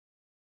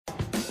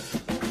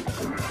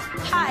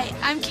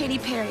Hi, I'm Katy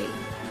Perry.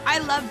 I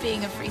love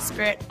being a free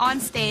spirit on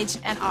stage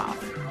and off.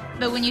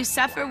 But when you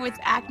suffer with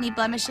acne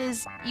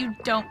blemishes, you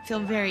don't feel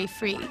very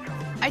free.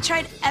 I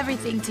tried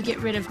everything to get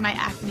rid of my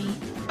acne,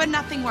 but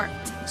nothing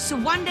worked. So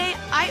one day,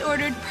 I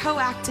ordered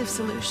Proactiv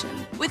solution.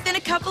 Within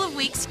a couple of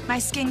weeks, my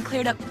skin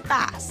cleared up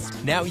fast.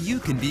 Now you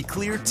can be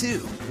clear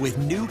too with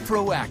new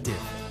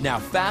Proactiv. Now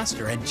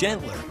faster and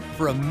gentler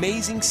for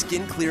amazing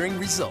skin clearing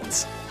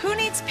results. Who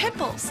needs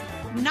pimples?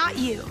 Not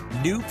you.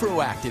 New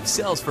Proactiv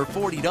sells for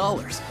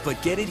 $40, but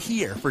get it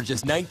here for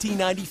just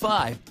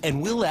 $19.95,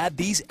 and we'll add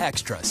these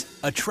extras: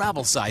 a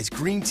travel size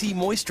green tea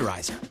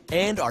moisturizer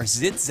and our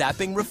zit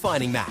zapping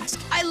refining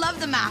mask. I love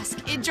the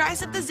mask. It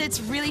dries up the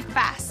zits really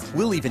fast.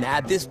 We'll even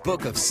add this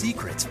book of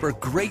secrets for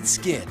great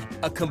skin,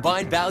 a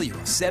combined value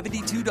of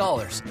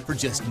 $72 for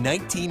just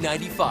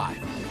 $19.95.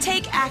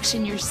 Take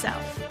action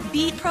yourself.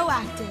 Be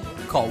proactive.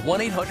 Call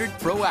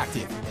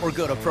 1-800-PROACTIV or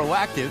go to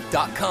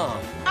proactiv.com.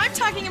 I'm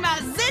talking about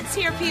zits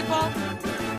here, people.